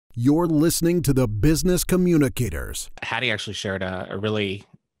You're listening to the Business Communicators. Hattie actually shared a really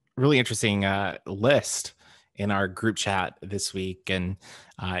interesting list in our group chat this week, and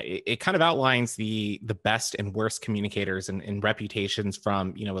it kind of outlines the best and worst communicators and reputations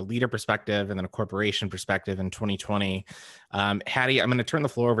from a leader perspective and then a corporation perspective in 2020. Hattie, I'm going to turn the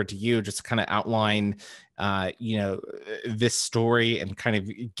floor over to you just to kind of outline this story and kind of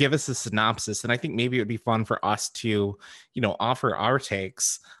give us a synopsis. And I think maybe it would be fun for us to offer our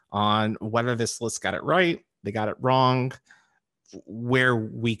takes on whether this list got it right, they got it wrong, where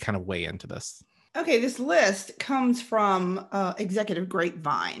we kind of weigh into this. Okay, this list comes from Executive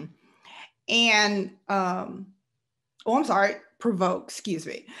Grapevine. And, Provoke, excuse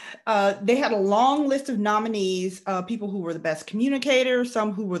me. They had a long list of nominees, people who were the best communicators,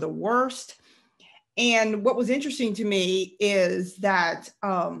 some who were the worst. And what was interesting to me is that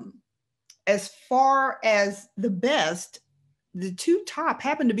as far as the best, the two top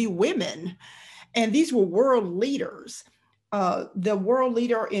happened to be women, and these were world leaders. The world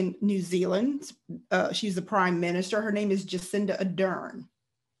leader in New Zealand, she's the prime minister. Her name is Jacinda Ardern.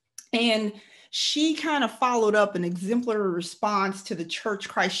 And she kind of followed up an exemplary response to the Church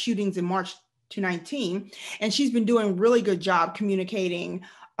Christ shootings in March 2019. And she's been doing a really good job communicating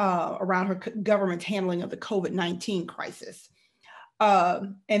around her government's handling of the COVID-19 crisis.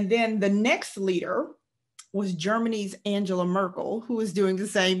 And then the next leader was Germany's Angela Merkel, who was doing the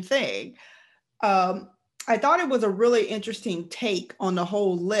same thing. I thought it was a really interesting take on the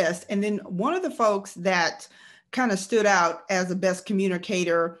whole list. And then one of the folks that kind of stood out as the best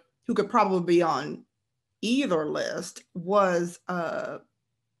communicator who could probably be on either list was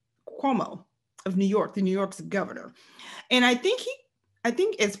Cuomo of New York, the New York's governor. And I think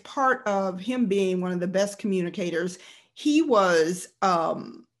as part of him being one of the best communicators, he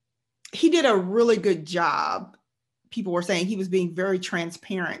did a really good job. People were saying he was being very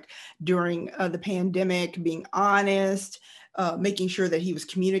transparent during the pandemic, being honest, making sure that he was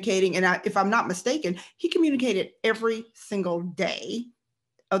communicating. And if I'm not mistaken, he communicated every single day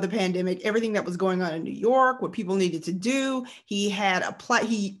of the pandemic, everything that was going on in New York, what people needed to do. He had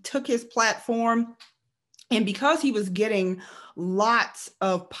he took his platform, and because he was getting lots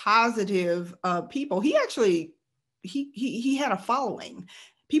of positive people, he actually he had a following.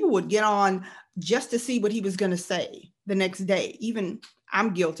 People would get on just to see what he was going to say the next day. Even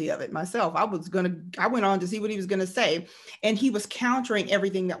I'm guilty of it myself. I went on to see what he was going to say, and he was countering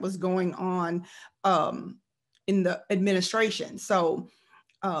everything that was going on in the administration. So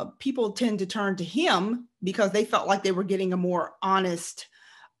people tend to turn to him because they felt like they were getting a more honest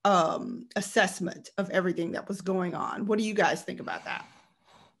assessment of everything that was going on. What do you guys think about that?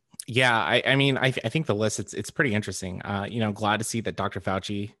 Yeah, I mean, I think the list, it's pretty interesting. Glad to see that Dr.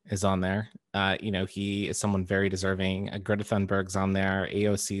 Fauci is on there. He is someone very deserving. Greta Thunberg's on there.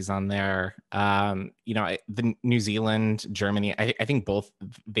 AOC's on there. The New Zealand, Germany, I think both,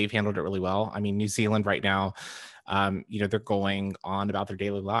 they've handled it really well. I mean, New Zealand right now, they're going on about their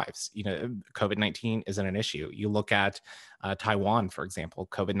daily lives. COVID-19 isn't an issue. You look at Taiwan, for example,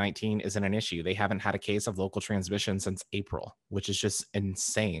 COVID-19 isn't an issue. They haven't had a case of local transmission since April, which is just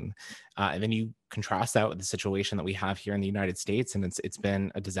insane. And then you contrast that with the situation that we have here in the United States, and it's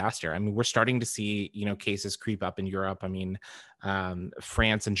been a disaster. I mean, we're starting to see, cases creep up in Europe. I mean,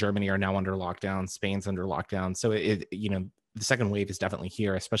 France and Germany are now under lockdown. Spain's under lockdown. So the second wave is definitely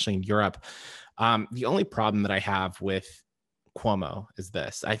here, especially in Europe. The only problem that I have with Cuomo is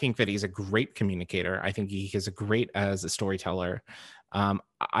this. I think that he's a great communicator. I think he is great as a storyteller.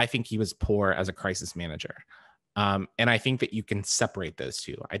 I think he was poor as a crisis manager. And I think that you can separate those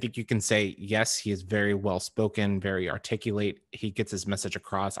two. I think you can say, yes, he is very well spoken, very articulate. He gets his message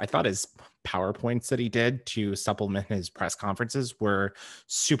across. I thought his PowerPoints that he did to supplement his press conferences were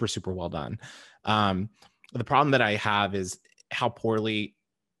super, super well done. The problem that I have is how poorly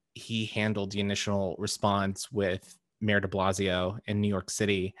he handled the initial response with Mayor de Blasio in New York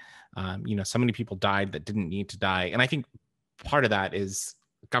City. So many people died that didn't need to die. And I think part of that is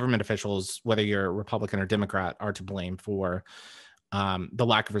government officials, whether you're Republican or Democrat, are to blame for the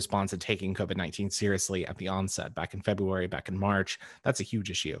lack of response and taking COVID-19 seriously at the onset, back in February, back in March. That's a huge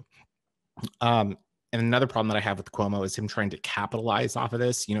issue. And another problem that I have with Cuomo is him trying to capitalize off of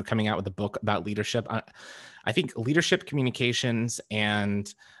this, coming out with a book about leadership. I think leadership, communications,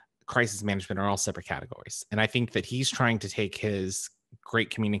 and crisis management are all separate categories. And I think that he's trying to take his great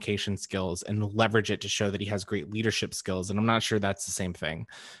communication skills and leverage it to show that he has great leadership skills. And I'm not sure that's the same thing.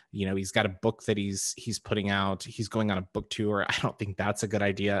 He's got a book that he's putting out. He's going on a book tour. I don't think that's a good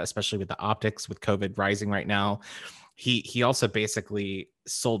idea, especially with the optics with COVID rising right now. He also basically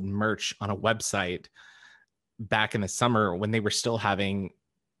sold merch on a website back in the summer when they were still having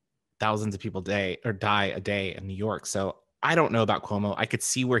thousands of people die a day in New York. So I don't know about Cuomo. I could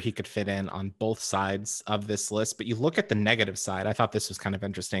see where he could fit in on both sides of this list, but you look at the negative side. I thought this was kind of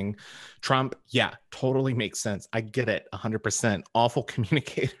interesting. Trump, yeah, totally makes sense. I get it 100%. Awful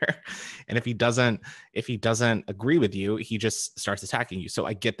communicator. And if he doesn't agree with you, he just starts attacking you. So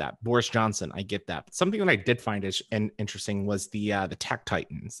I get that. Boris Johnson, I get that. But something that I did find interesting was the tech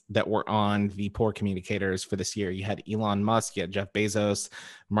titans that were on the poor communicators for this year. You had Elon Musk, you had Jeff Bezos,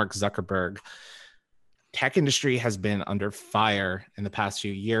 Mark Zuckerberg. Tech industry has been under fire in the past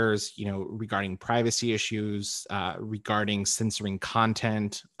few years, regarding privacy issues, regarding censoring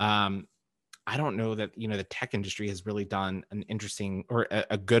content. I don't know that, the tech industry has really done an interesting or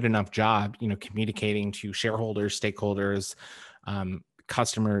a good enough job, communicating to shareholders, stakeholders,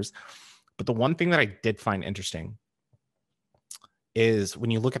 customers. But the one thing that I did find interesting is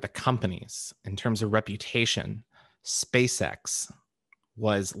when you look at the companies in terms of reputation, SpaceX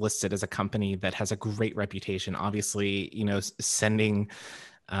was listed as a company that has a great reputation. Obviously, sending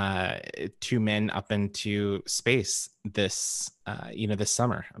 2 men up into space this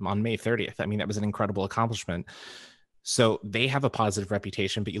summer on May 30th. I mean, that was an incredible accomplishment. So they have a positive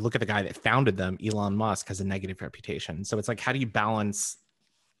reputation, but you look at the guy that founded them, Elon Musk, has a negative reputation. So it's like, how do you balance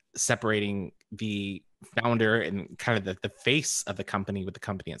separating the founder and kind of the face of the company with the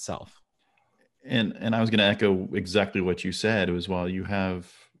company itself? And I was going to echo exactly what you said. It was, while you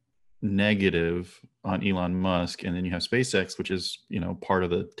have negative on Elon Musk, and then you have SpaceX, which is, part of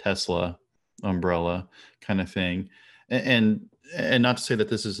the Tesla umbrella kind of thing. And not to say that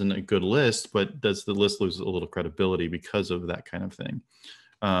this isn't a good list, but does the list lose a little credibility because of that kind of thing?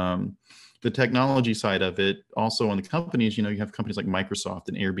 The technology side of it, also on the companies, you have companies like Microsoft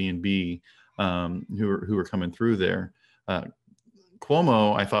and Airbnb who are coming through there.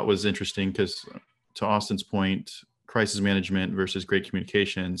 Cuomo, I thought, was interesting because, to Austin's point, crisis management versus great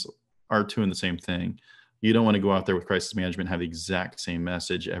communications are two in the same thing. You don't want to go out there with crisis management and have the exact same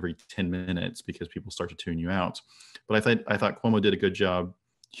message every 10 minutes because people start to tune you out. But I thought Cuomo did a good job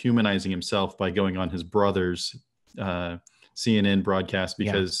humanizing himself by going on his brother's CNN broadcast,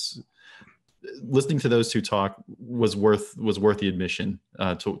 because listening to those two talk was worth the admission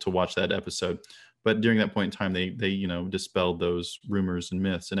to watch that episode. But during that point in time, they dispelled those rumors and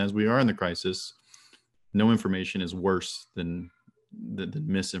myths. And as we are in the crisis, no information is worse than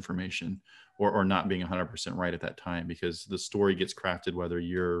misinformation or not being 100% right at that time, because the story gets crafted whether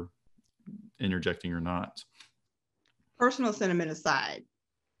you're interjecting or not. Personal sentiment aside,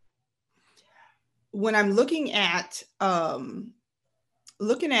 when I'm looking at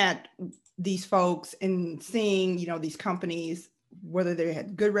these folks and seeing, these companies, whether they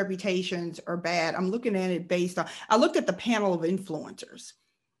had good reputations or bad, I'm looking at it based on, I looked at the panel of influencers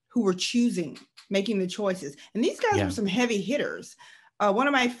who were making the choices. And these guys were some heavy hitters. One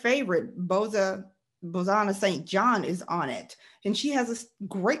of my favorite, Bozana St. John, is on it. And she has a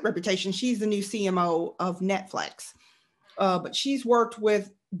great reputation. She's the new CMO of Netflix. But she's worked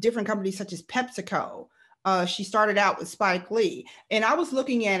with different companies such as PepsiCo. She started out with Spike Lee. And I was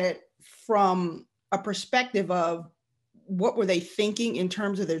looking at it from a perspective of what were they thinking in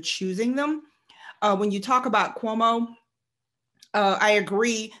terms of their choosing them. When you talk about Cuomo, I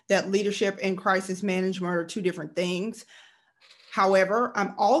agree that leadership and crisis management are two different things. However,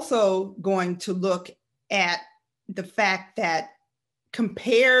 I'm also going to look at the fact that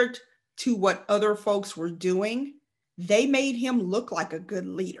compared to what other folks were doing, they made him look like a good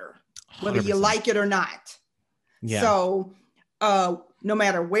leader, whether 100%. you like it or not. Yeah. So no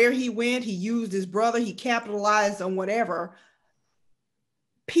matter where he went, he used his brother, he capitalized on whatever.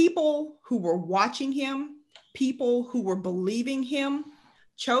 People who were watching him, people who were believing him,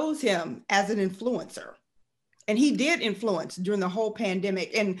 chose him as an influencer. And he did influence during the whole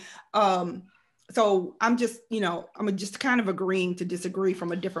pandemic. And so I'm just kind of agreeing to disagree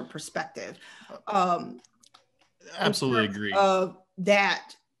from a different perspective. Absolutely agree.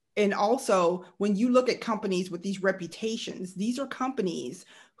 That. And also, when you look at companies with these reputations, these are companies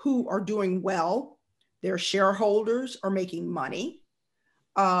who are doing well. Their shareholders are making money.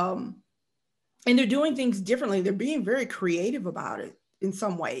 And they're doing things differently. They're being very creative about it in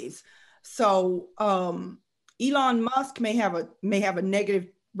some ways. So Elon Musk may have a negative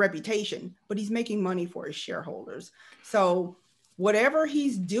reputation, but he's making money for his shareholders. So whatever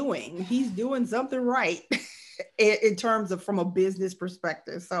he's doing something right in terms of from a business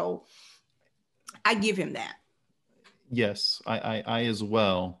perspective. So I give him that. Yes, I as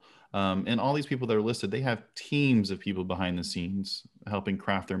well. And all these people that are listed, they have teams of people behind the scenes helping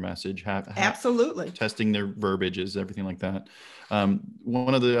craft their message, absolutely testing their verbiages, everything like that.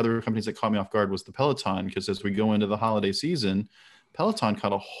 One of the other companies that caught me off guard was the Peloton, because as we go into the holiday season, Peloton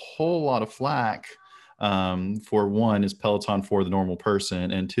caught a whole lot of flack. For one, is Peloton for the normal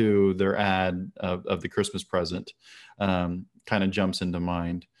person, and two, their ad of the Christmas present kind of jumps into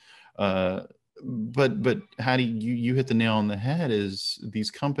mind. But Hattie, you hit the nail on the head. Is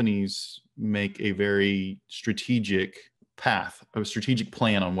these companies make a very strategic path, a strategic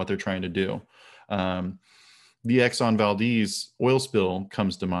plan on what they're trying to do. The Exxon Valdez oil spill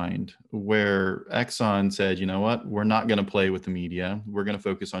comes to mind, where Exxon said, you know what, we're not going to play with the media. We're going to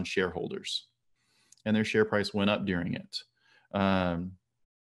focus on shareholders. And their share price went up during it. But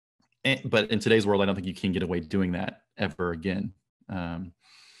in today's world, I don't think you can get away doing that ever again.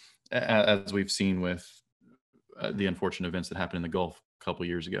 As we've seen with the unfortunate events that happened in the Gulf a couple of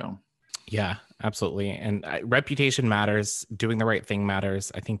years ago. Yeah, absolutely. And reputation matters. Doing the right thing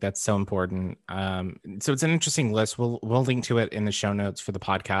matters. I think that's so important. So it's an interesting list. We'll link to it in the show notes for the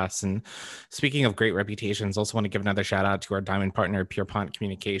podcast. And speaking of great reputations, also want to give another shout out to our diamond partner, Pierpont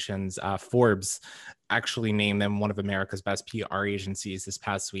Communications. Forbes actually named them one of America's best PR agencies this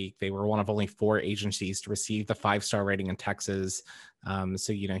past week. They were one of only 4 agencies to receive the 5-star rating in Texas.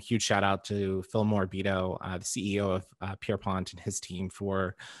 So, huge shout out to Phil Morbido, the CEO of Pierpont, and his team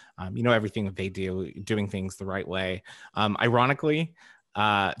for, everything that they do, doing things the right way. Ironically,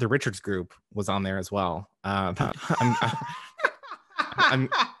 the Richards Group was on there as well. I'm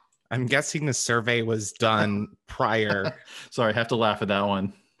guessing the survey was done prior. Sorry, I have to laugh at that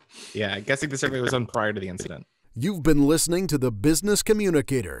one. Yeah, guessing the survey was done prior to the incident. You've been listening to the Business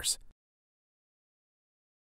Communicators.